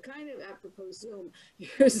 You're kind of, apropos Zoom,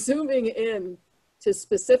 you're zooming in to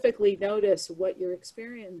specifically notice what you're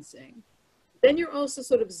experiencing. Then you're also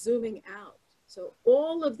sort of zooming out. So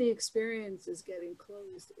all of the experience is getting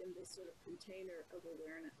closed in this sort of container of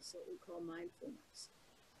awareness, what we call mindfulness.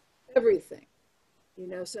 Everything, you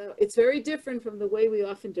know, so it's very different from the way we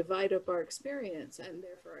often divide up our experience, and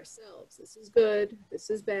therefore ourselves. This is good, this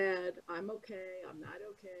is bad, I'm okay, I'm not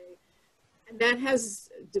okay. And that has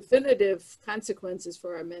definitive consequences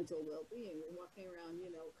for our mental well-being. We're walking around,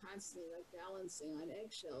 you know, constantly like balancing on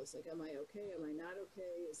eggshells. Like, am I okay? Am I not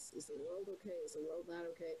okay? Is the world okay? Is the world not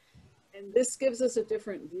okay? And this gives us a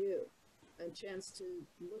different view, a chance to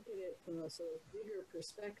look at it from a sort of bigger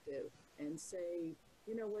perspective and say,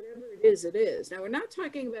 you know, whatever it is, it is. Now, we're not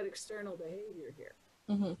talking about external behavior here.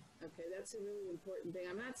 Okay, that's a really important thing.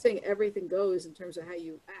 I'm not saying everything goes in terms of how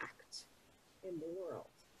you act in the world.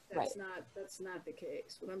 That's not the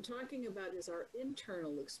case. What I'm talking about is our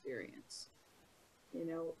internal experience. You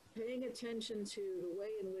know, paying attention to the way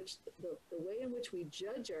in which the way in which we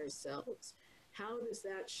judge ourselves. How does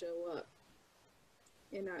that show up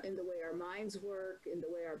in the way our minds work, in the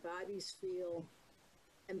way our bodies feel?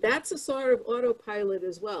 And that's a sort of autopilot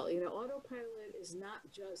as well. You know, autopilot is not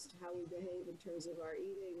just how we behave in terms of our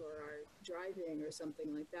eating or our driving or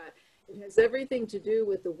something like that. It has everything to do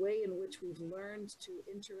with the way in which we've learned to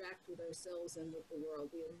interact with ourselves and with the world,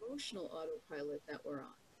 the emotional autopilot that we're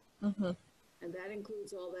on. And that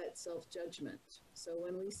includes all that self-judgment. So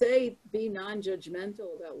when we say be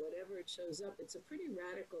non-judgmental about whatever it shows up, it's a pretty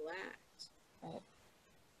radical act.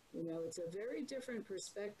 You know, it's a very different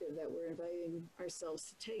perspective that we're inviting ourselves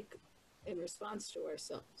to take in response to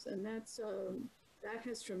ourselves. And that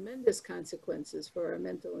has tremendous consequences for our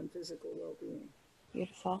mental and physical well-being.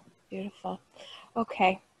 Beautiful, beautiful.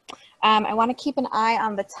 Okay. I want to keep an eye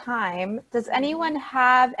on the time. Does anyone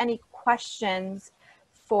have any questions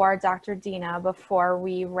for Dr. Dina before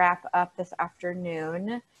we wrap up this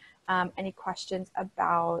afternoon? Any questions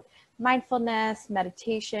about mindfulness,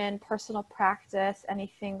 meditation, personal practice,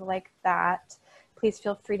 anything like that? Please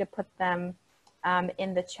feel free to put them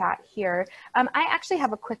in the chat here. I actually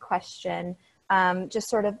have a quick question, just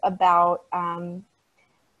sort of about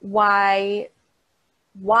why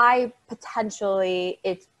potentially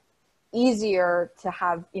it's easier to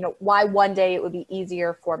have, you know, why one day it would be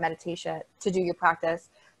easier for meditation to do your practice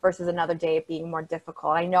versus another day it being more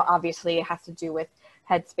difficult. I know obviously it has to do with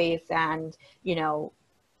headspace and, you know,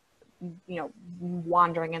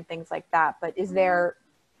 wandering and things like that, but is there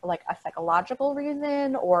like a psychological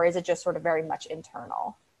reason, or is it just sort of very much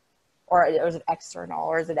internal, or is it external,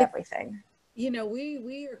 or is it everything? You know,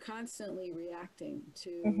 we are constantly reacting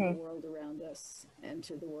to the world around us and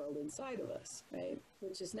to the world inside of us, right?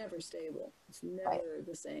 Which is never stable. It's never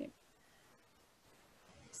the same.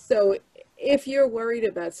 So if you're worried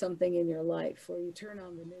about something in your life, or you turn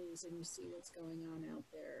on the news and you see what's going on out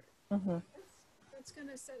there, that's going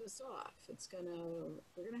to set us off.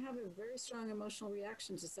 We're going to have a very strong emotional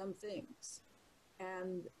reaction to some things.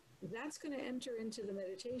 And that's going to enter into the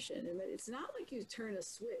meditation. And it's not like you turn a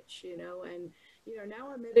switch, you know, and, you know,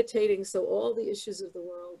 now I'm meditating, so all the issues of the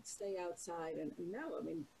world stay outside. And no, I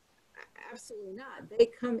mean, absolutely not. They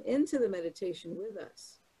come into the meditation with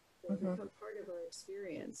us. They become part of our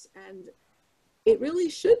experience. And it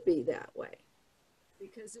really should be that way.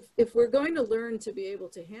 Because if we're going to learn to be able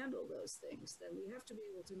to handle those things, then we have to be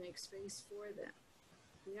able to make space for them.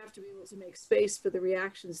 We have to be able to make space for the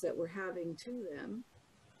reactions that we're having to them.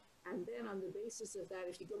 And then on the basis of that,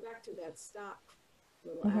 if you go back to that STOP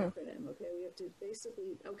little acronym, okay, we have to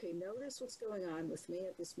basically, okay, notice what's going on with me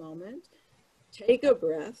at this moment, take a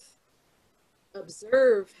breath,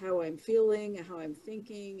 observe how I'm feeling, how I'm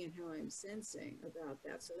thinking, and how I'm sensing about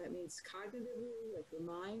that. So that means cognitively, like the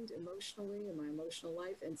mind, emotionally, and my emotional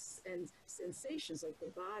life, and sensations like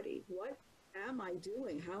the body. What am I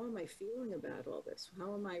doing? How am I feeling about all this?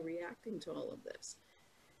 How am I reacting to all of this?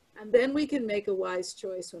 And then we can make a wise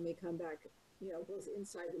choice when we come back, you know, both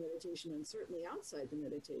inside the meditation and certainly outside the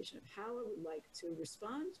meditation, of how I would like to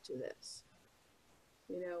respond to this.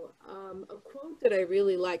 You know, a quote that I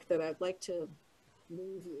really like that I'd like to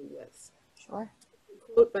leave you with. Sure.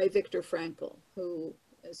 A quote by Viktor Frankl, who,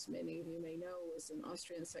 as many of you may know, was an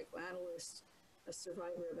Austrian psychoanalyst, a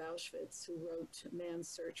survivor of Auschwitz, who wrote Man's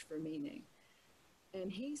Search for Meaning. And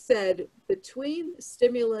he said, between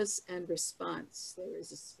stimulus and response, there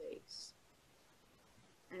is a space.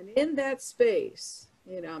 And in that space,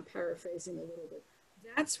 you know, I'm paraphrasing a little bit,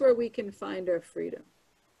 that's where we can find our freedom.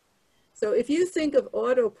 So if you think of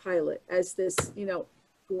autopilot as this, you know,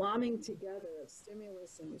 glomming together of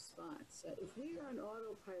stimulus and response, if we are on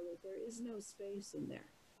autopilot, there is no space in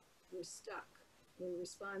there. We're stuck. We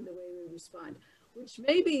respond the way we respond, which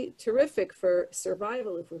may be terrific for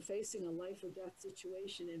survival if we're facing a life or death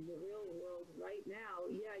situation in the real world right now.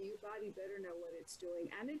 Yeah, your body better know what it's doing,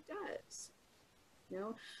 and it does. You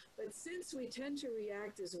know? But since we tend to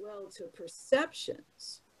react as well to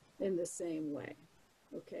perceptions in the same way,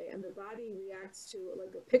 okay, and the body reacts to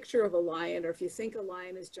like a picture of a lion, or if you think a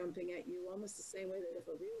lion is jumping at you, almost the same way that if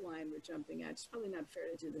a real lion were jumping at you. It's probably not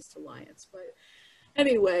fair to do this to lions, but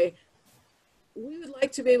anyway, we would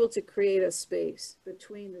like to be able to create a space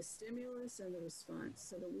between the stimulus and the response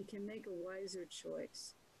so that we can make a wiser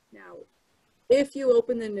choice. Now, if you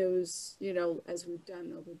open the news, you know, as we've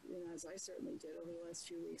done, over, you know, as I certainly did over the last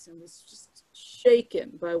few weeks, and was just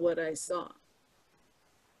shaken by what I saw,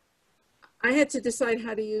 I had to decide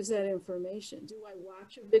how to use that information. Do I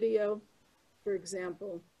watch a video, for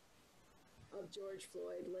example, of George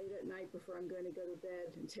Floyd late at night before I'm going to go to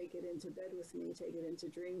bed and take it into bed with me, take it into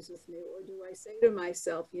dreams with me? Or do I say to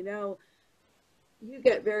myself, you know, you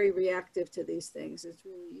get very reactive to these things. It's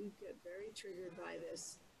really, you get very triggered by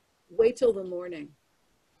this. Wait till the morning.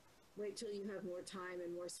 Wait till you have more time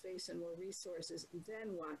and more space and more resources, and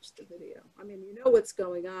then watch the video. I mean, you know what's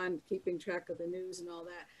going on, keeping track of the news and all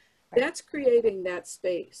that. That's creating that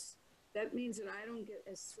space. That means that I don't get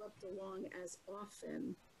as swept along as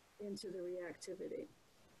often into the reactivity.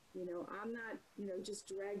 You know, I'm not, you know, just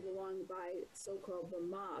dragged along by so-called the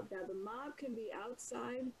mob. Now, the mob can be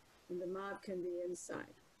outside and the mob can be inside.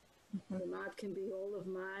 The mob can be all of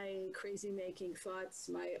my crazy-making thoughts,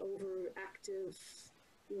 my overactive,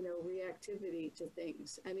 you know, reactivity to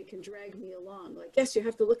things, and it can drag me along. Like, yes, you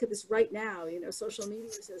have to look at this right now. You know, social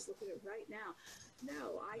media says, look at it right now.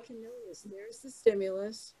 No, I can notice there's the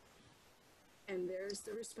stimulus and there's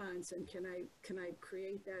the response, and can I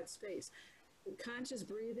create that space? The conscious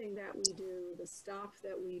breathing that we do, the stop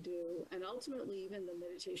that we do, and ultimately even the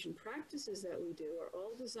meditation practices that we do are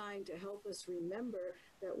all designed to help us remember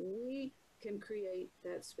that we can create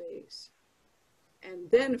that space.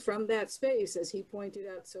 And then from that space, as he pointed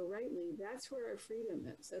out so rightly, that's where our freedom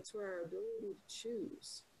is. That's where our ability to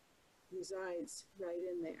choose resides, right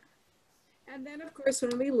in there. And then, of course,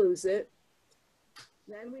 when we lose it,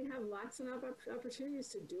 then we have lots of opportunities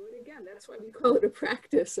to do it again. That's why we call it a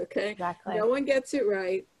practice, okay? Exactly. No one gets it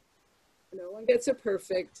right. No one gets it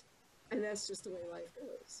perfect. And that's just the way life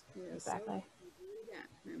goes. You know, Exactly. So we do it again,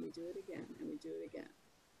 and we do it again, and we do it again.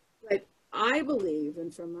 But I believe,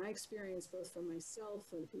 and from my experience, both for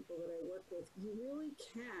myself and people that I work with, you really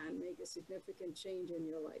can make a significant change in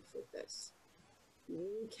your life with this. You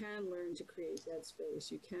really can learn to create that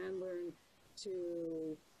space. You can learn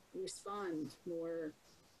to respond more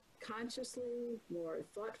consciously, more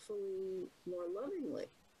thoughtfully, more lovingly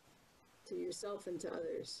to yourself and to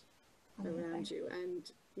others around you.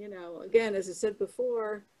 And, you know, again, as I said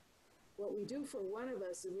before, what we do for one of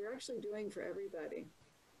us is we're actually doing for everybody.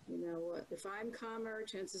 You know, if I'm calmer,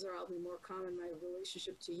 chances are I'll be more calm in my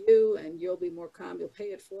relationship to you, and you'll be more calm. You'll pay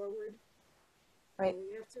it forward. Right. And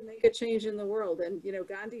we have to make a change in the world. And, you know,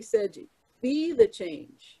 Gandhi said, be the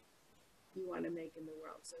change you want to make in the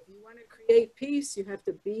world. So if you want to create peace, you have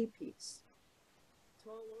to be peace.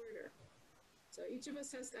 Tall order. So each of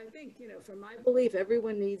us has, I think, you know, from my belief,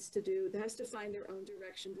 everyone needs to has to find their own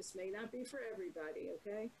direction. This may not be for everybody,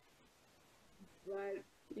 okay? But,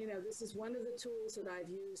 you know, this is one of the tools that I've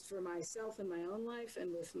used for myself in my own life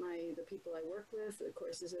and with the people I work with, the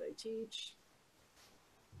courses that I teach.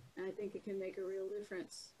 And I think it can make a real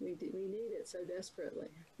difference. We need it so desperately.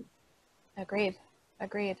 Agreed.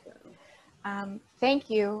 Thank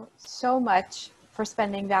you so much for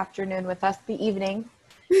spending the afternoon with us, the evening,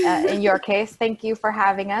 in your case. Thank you for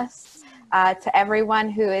having us. To everyone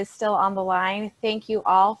who is still on the line, thank you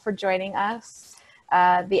all for joining us.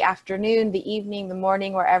 The afternoon, the evening, the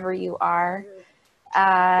morning, wherever you are.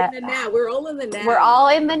 In the now. We're all in the now. We're all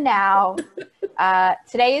in the now.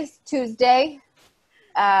 Today is Tuesday.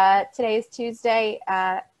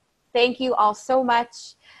 Thank you all so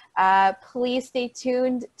much. Please stay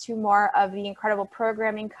tuned to more of the incredible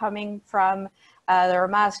programming coming from the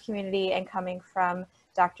Ramaz community and coming from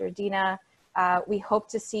Dr. Dina. We hope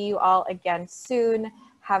to see you all again soon.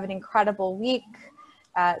 Have an incredible week.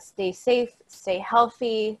 Stay safe, stay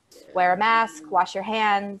healthy, wear a mask, wash your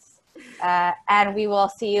hands, and we will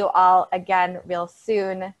see you all again real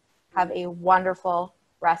soon. Have a wonderful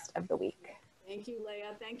rest of the week. Thank you,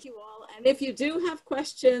 Leah. Thank you all. And if you do have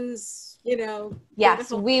questions, you know, yes,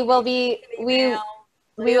 we will be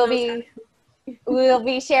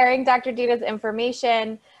sharing Dr. Dina's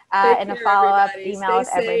information in a follow-up email with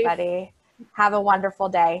everybody. Have a wonderful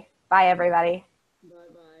day. Bye, everybody.